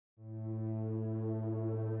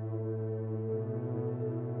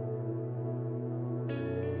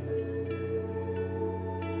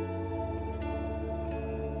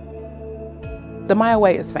The Maya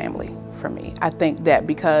way is family for me. I think that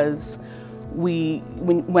because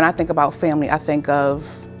when I think about family, I think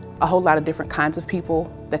of a whole lot of different kinds of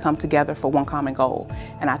people that come together for one common goal.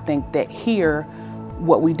 And I think that here,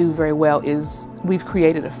 what we do very well is we've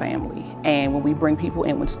created a family. And when we bring people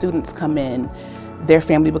in, when students come in, their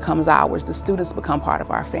family becomes ours. The students become part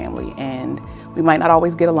of our family. And we might not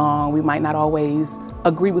always get along, we might not always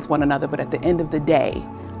agree with one another, but at the end of the day,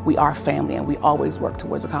 we are family and we always work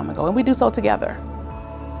towards a common goal, and we do so together.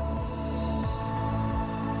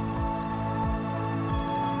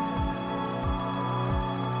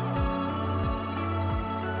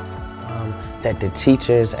 That the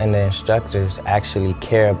teachers and the instructors actually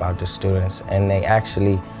care about the students, and they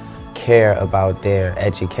actually care about their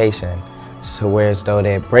education. So whereas though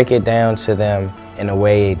they break it down to them in a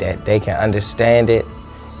way that they can understand it,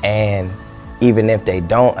 and even if they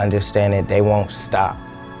don't understand it, they won't stop.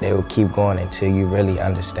 They will keep going until you really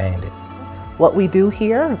understand it. What we do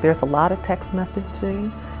here, there's a lot of text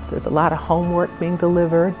messaging, there's a lot of homework being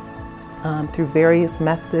delivered through various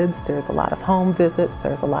methods. There's a lot of home visits,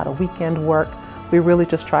 there's a lot of weekend work. We really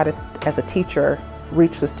just try to, as a teacher,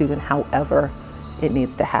 reach the student however it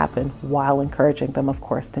needs to happen, while encouraging them, of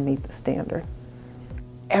course, to meet the standard.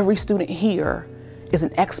 Every student here is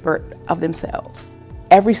an expert of themselves.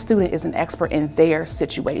 Every student is an expert in their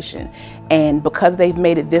situation. And because they've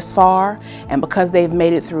made it this far, and because they've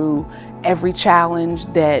made it through every challenge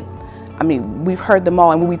that, I mean, we've heard them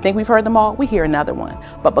all, and when we think we've heard them all, we hear another one.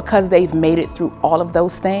 But because they've made it through all of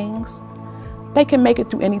those things, they can make it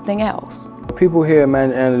through anything else. People here at Maya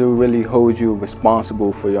Angelou really hold you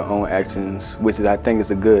responsible for your own actions, which I think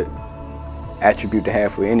is a good attribute to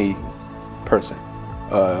have for any person,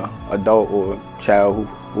 adult or child,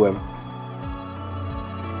 whoever.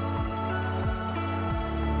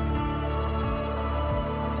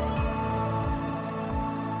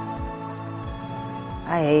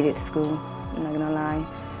 I hated school, I'm not gonna lie.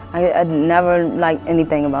 I never liked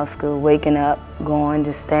anything about school. Waking up, going,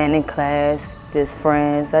 just staying in class, just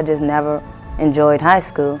friends. I just never enjoyed high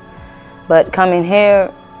school. But coming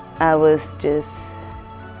here, I was just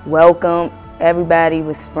welcome. Everybody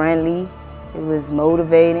was friendly. It was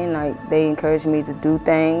motivating. Like, they encouraged me to do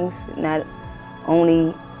things, not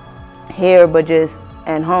only here, but just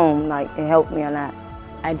at home. Like, it helped me a lot.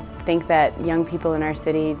 I think that young people in our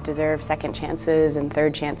city deserve second chances and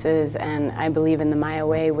third chances, and I believe in the Maya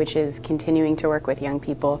way, which is continuing to work with young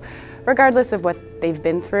people, regardless of what they've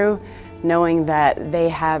been through, knowing that they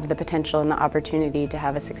have the potential and the opportunity to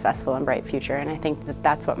have a successful and bright future. And I think that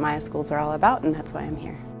that's what Maya schools are all about, and that's why I'm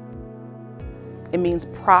here. It means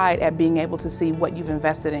pride at being able to see what you've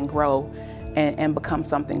invested in grow and become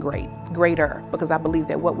something greater, because I believe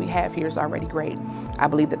that what we have here is already great. I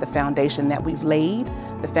believe that the foundation that we've laid,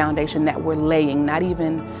 the foundation that we're laying, not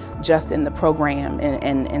even just in the program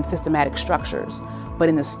and systematic structures, but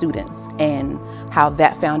in the students, and how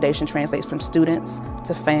that foundation translates from students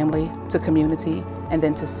to family, to community, and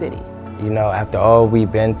then to city. You know, after all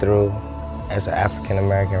we've been through as an African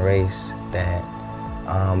American race, that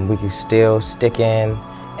we can still stick in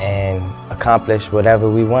and accomplish whatever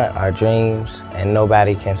we want, our dreams, and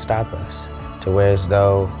nobody can stop us. To where as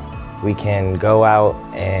though we can go out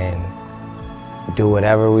and do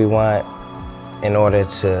whatever we want in order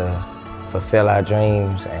to fulfill our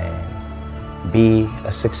dreams and be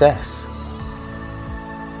a success.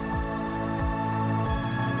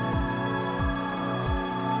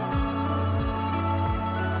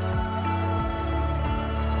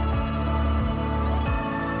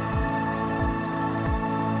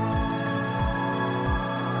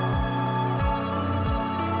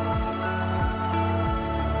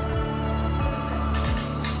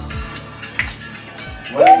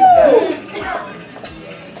 What do you say?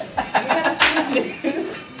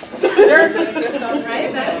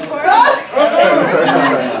 Right? That's for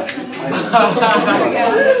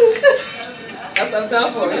That's what I'm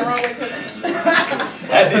saying for. You're wrong with it.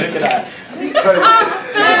 That did it,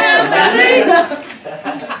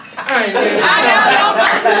 I got all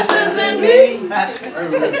my sisters and me.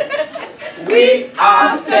 We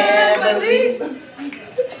are family.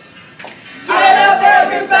 Get up,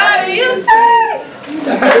 everybody, and sing.